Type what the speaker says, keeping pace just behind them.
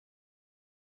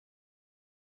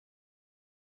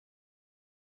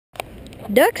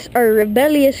Ducks are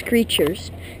rebellious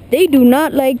creatures. They do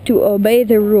not like to obey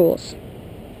the rules.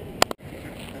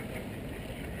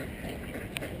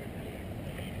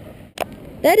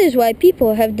 That is why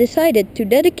people have decided to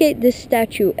dedicate this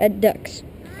statue at ducks.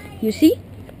 You see,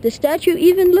 the statue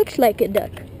even looks like a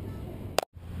duck.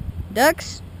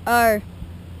 Ducks are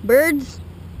birds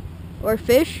or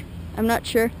fish, I'm not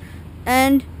sure,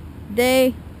 and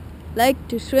they like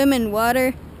to swim in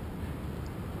water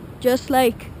just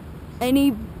like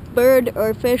any bird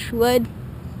or fish would.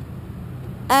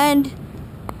 And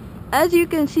as you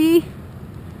can see,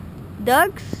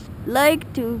 ducks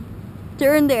like to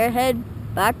turn their head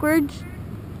backwards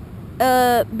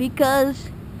because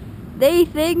they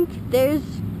think there's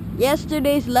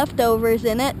yesterday's leftovers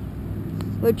in it,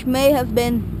 which may have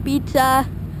been pizza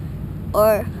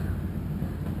or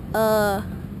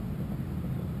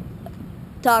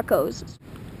tacos.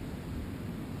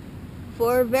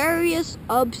 For various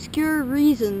obscure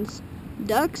reasons,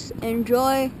 ducks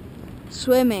enjoy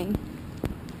swimming.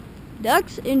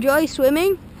 Ducks enjoy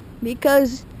swimming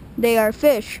because they are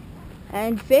fish,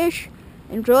 and fish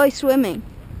enjoy swimming.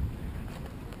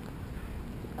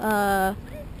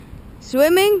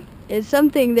 Swimming is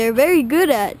something they're very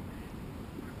good at,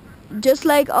 just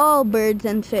like all birds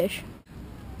and fish.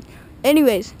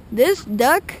 Anyways, this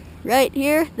duck right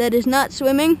here that is not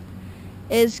swimming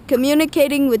is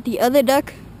communicating with the other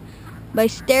duck by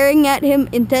staring at him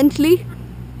intensely,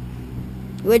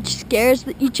 which scares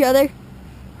each other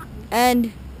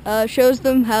and shows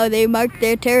them how they mark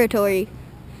their territory.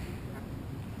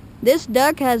 This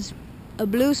duck has a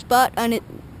blue spot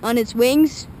on its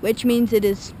wings, which means it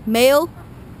is male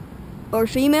or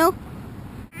female.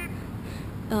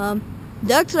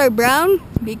 Ducks are brown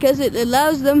because it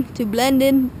allows them to blend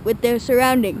in with their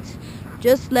surroundings,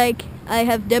 just like I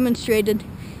have demonstrated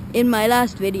in my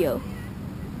last video.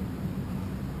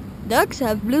 Ducks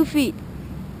have blue feet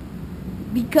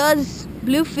because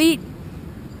blue feet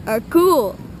are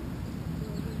cool.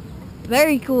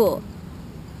 Very cool.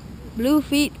 Blue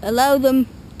feet allow them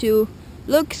to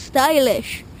look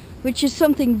stylish, which is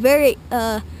something very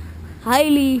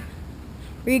highly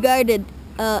regarded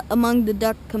among the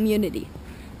duck community.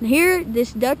 And here,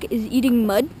 this duck is eating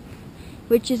mud,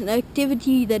 which is an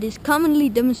activity that is commonly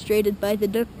demonstrated by the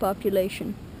duck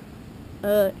population.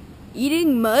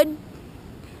 Eating mud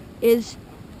is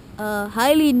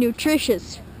highly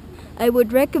nutritious. I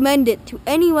would recommend it to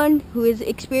anyone who is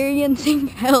experiencing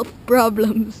health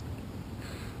problems.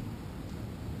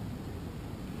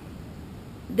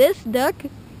 This duck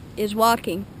is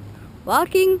walking.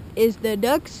 Walking is the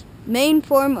duck's main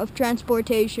form of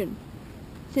transportation,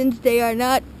 since they are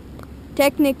not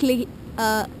technically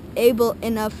able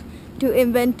enough to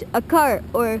invent a car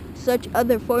or such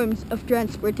other forms of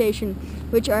transportation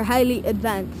which are highly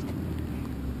advanced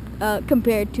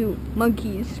compared to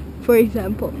monkeys, for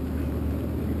example.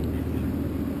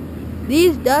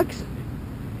 These ducks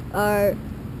are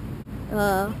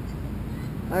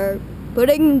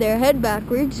putting their head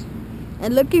backwards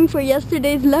and looking for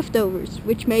yesterday's leftovers,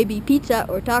 which may be pizza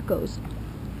or tacos.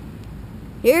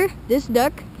 Here, this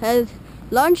duck has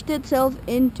launched itself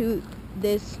into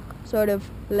this sort of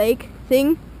lake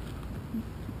thing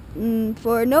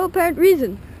for no apparent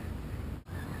reason.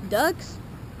 Ducks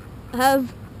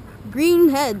have green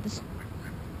heads,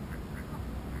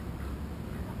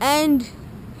 and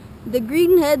the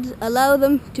green heads allow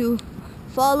them to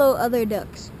follow other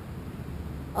ducks.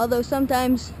 Although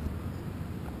sometimes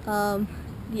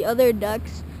the other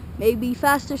ducks may be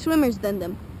faster swimmers than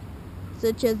them,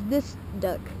 such as this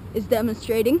duck is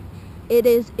demonstrating. It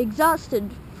is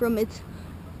exhausted from its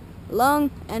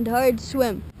long and hard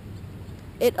swim.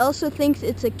 It also thinks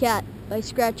it's a cat by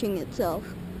scratching itself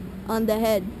on the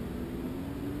head,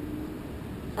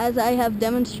 as I have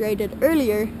demonstrated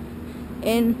earlier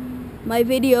in my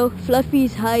video,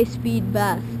 Fluffy's High-Speed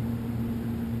Bath.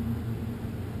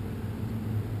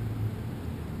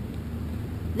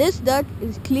 This duck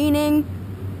is cleaning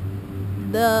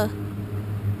the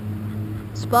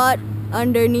spot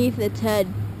underneath its head.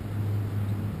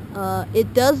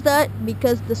 It does that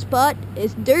because the spot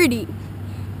is dirty.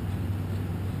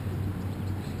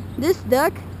 This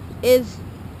duck is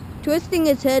twisting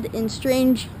its head in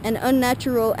strange and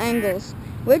unnatural angles,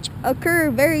 which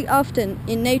occur very often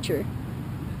in nature.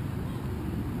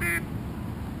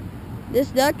 This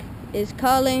duck is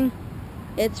calling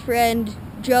its friend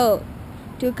Joe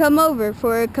to come over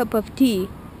for a cup of tea.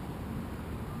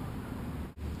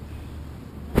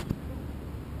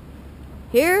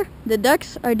 Here, the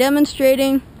ducks are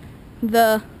demonstrating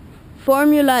the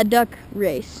Formula Duck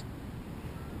race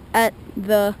at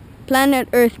the Planet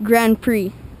Earth Grand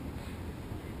Prix.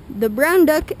 The brown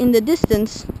duck in the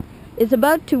distance is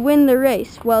about to win the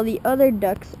race while the other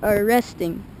ducks are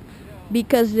resting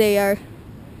because they are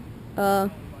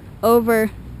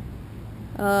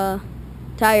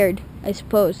tired, I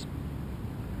suppose.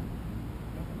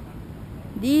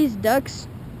 These ducks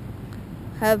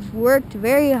have worked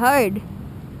very hard,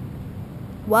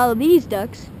 while these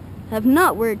ducks have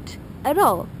not worked at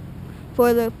all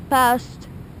for the past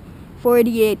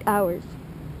 48 hours.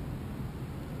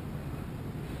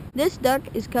 This duck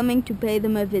is coming to pay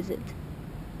them a visit.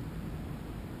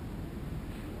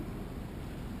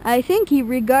 I think he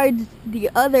regards the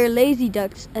other lazy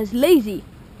ducks as lazy.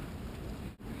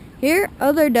 Here,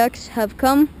 other ducks have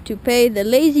come to pay the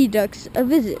lazy ducks a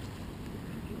visit.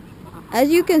 As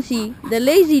you can see, the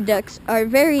lazy ducks are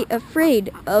very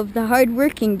afraid of the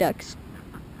hard-working ducks.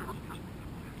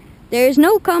 There is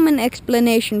no common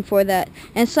explanation for that,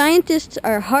 and scientists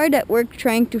are hard at work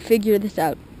trying to figure this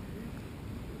out.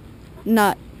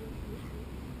 Not.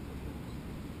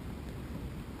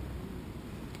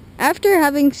 After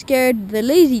having scared the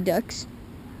lazy ducks,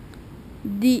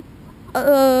 the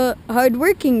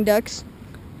hard-working ducks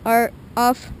are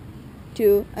off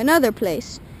to another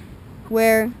place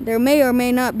where there may or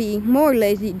may not be more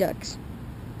lazy ducks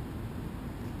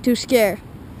to scare,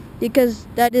 because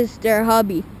that is their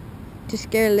hobby, to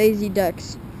scare lazy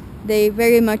ducks. They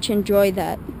very much enjoy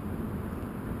that.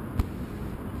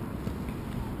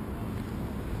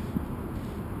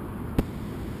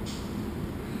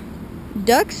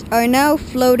 Ducks are now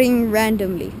floating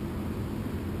randomly.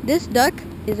 This duck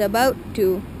is about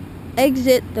to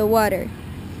exit the water.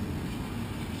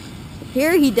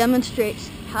 Here he demonstrates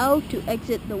how to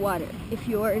exit the water if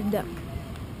you are a duck.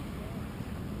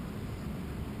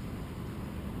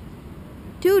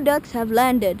 Two ducks have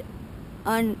landed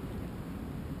on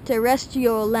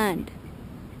terrestrial land.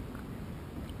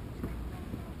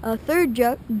 A third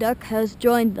duck has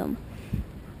joined them.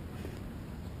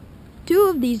 Two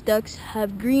of these ducks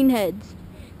have green heads.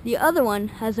 The other one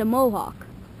has a mohawk,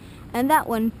 and that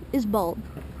one is bald.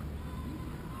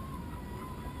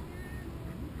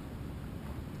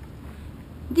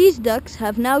 These ducks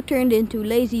have now turned into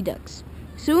lazy ducks.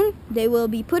 Soon they will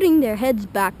be putting their heads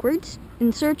backwards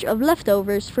in search of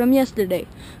leftovers from yesterday,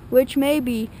 which may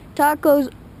be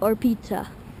tacos or pizza.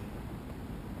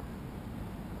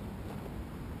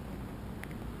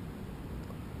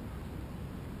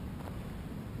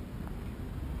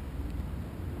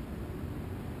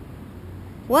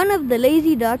 One of the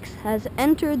lazy ducks has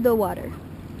entered the water.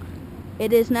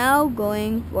 It is now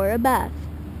going for a bath.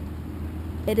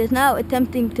 It is now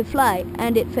attempting to fly,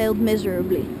 and it failed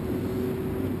miserably.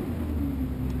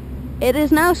 It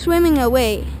is now swimming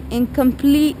away in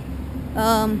complete,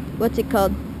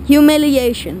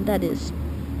 humiliation, that is.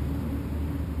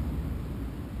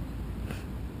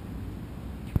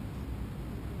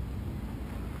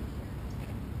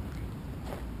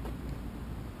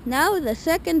 Now the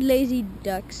second lazy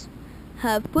ducks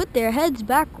have put their heads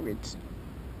backwards.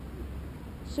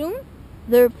 Soon,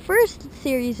 the first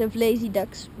series of lazy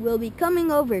ducks will be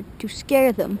coming over to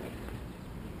scare them.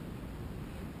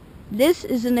 This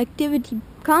is an activity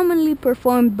commonly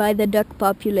performed by the duck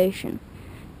population.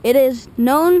 It is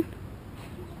known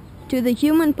to the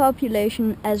human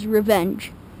population as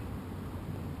revenge.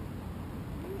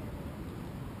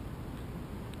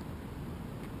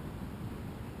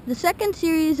 The second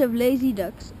series of lazy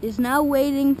ducks is now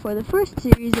waiting for the first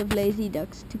series of lazy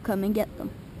ducks to come and get them.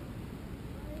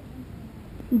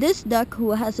 This duck,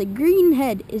 who has a green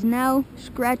head, is now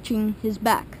scratching his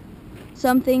back,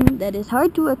 something that is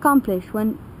hard to accomplish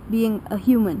when being a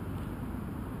human.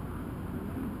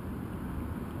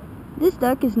 This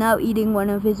duck is now eating one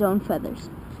of his own feathers.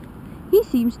 He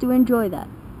seems to enjoy that.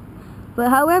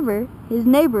 But however, his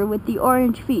neighbor with the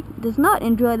orange feet does not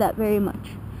enjoy that very much,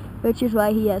 which is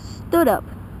why he has stood up.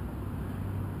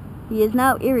 He is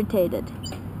now irritated.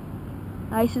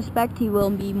 I suspect he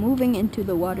will be moving into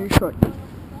the water shortly.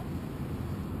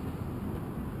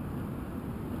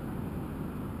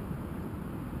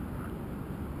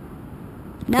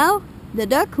 Now, the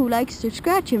duck who likes to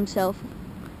scratch himself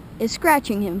is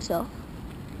scratching himself.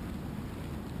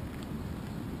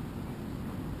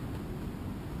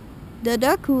 The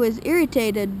duck who is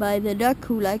irritated by the duck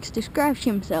who likes to scratch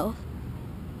himself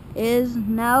is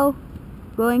now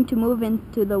going to move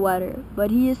into the water, but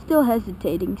he is still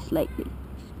hesitating slightly.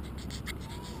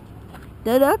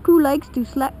 The duck who likes to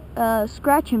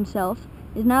scratch himself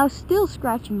is now still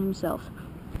scratching himself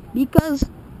because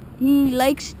he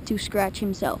likes to scratch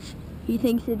himself. He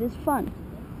thinks it is fun.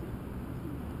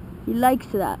 He likes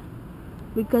that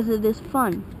because it is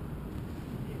fun.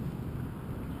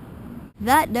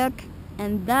 That duck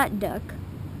and that duck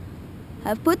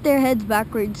have put their heads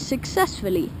backwards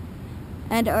successfully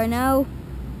and are now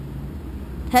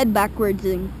head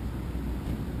backwardsing,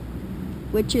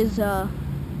 which is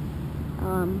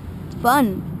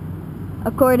fun,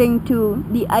 according to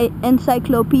the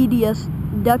Encyclopedias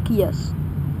Duckius,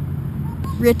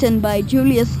 written by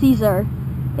Julius Caesar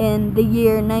in the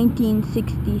year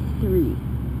 1963.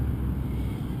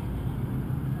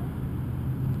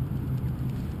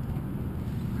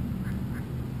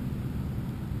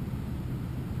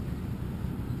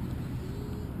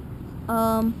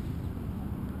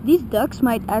 These ducks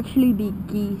might actually be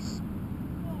geese,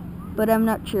 but I'm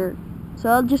not sure, so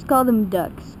I'll just call them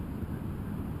ducks.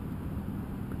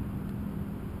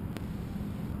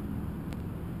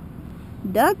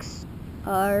 Ducks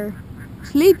are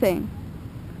sleeping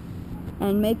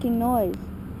and making noise.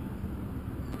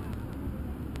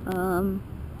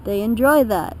 They enjoy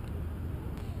that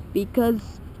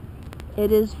because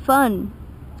it is fun.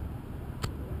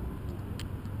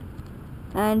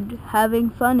 And having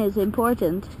fun is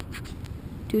important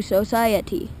to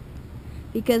society,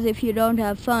 because if you don't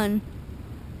have fun,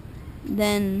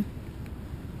 then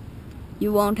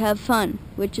you won't have fun,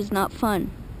 which is not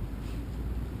fun.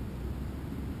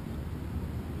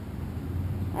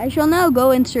 I shall now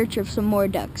go in search of some more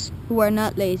ducks who are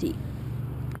not lazy.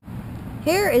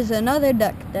 Here is another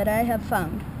duck that I have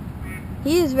found.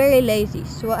 He is very lazy,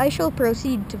 so I shall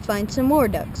proceed to find some more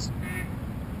ducks.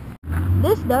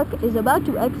 This duck is about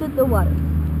to exit the water.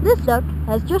 This duck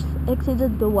has just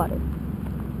exited the water.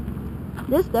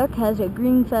 This duck has a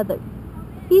green feather.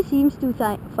 He seems to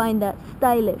find that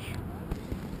stylish.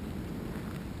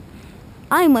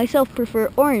 I myself prefer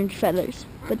orange feathers,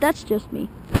 but that's just me.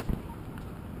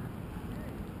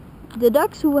 The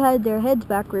ducks who had their heads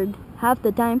backward half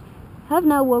the time have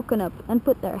now woken up and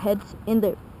put their heads in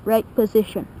the right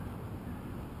position.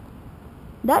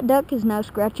 That duck is now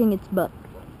scratching its butt.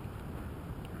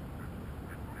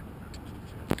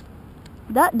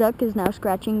 That duck is now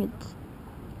scratching its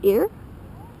ear.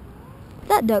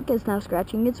 That duck is now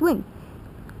scratching its wing.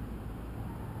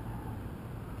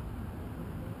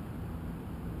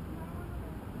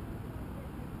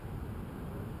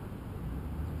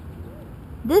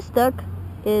 This duck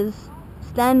is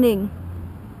standing,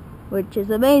 which is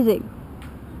amazing.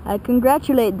 I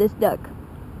congratulate this duck.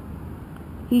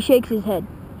 He shakes his head.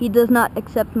 He does not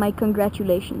accept my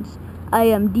congratulations. I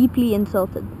am deeply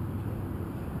insulted.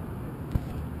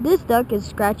 This duck is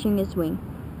scratching his wing.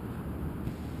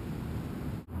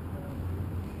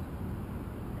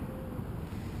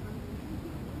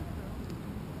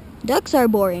 Ducks are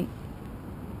boring.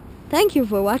 Thank you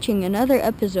for watching another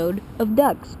episode of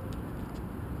Ducks.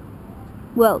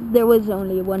 Well, there was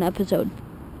only one episode.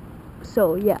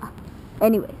 So, yeah.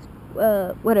 Anyways,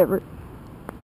 whatever.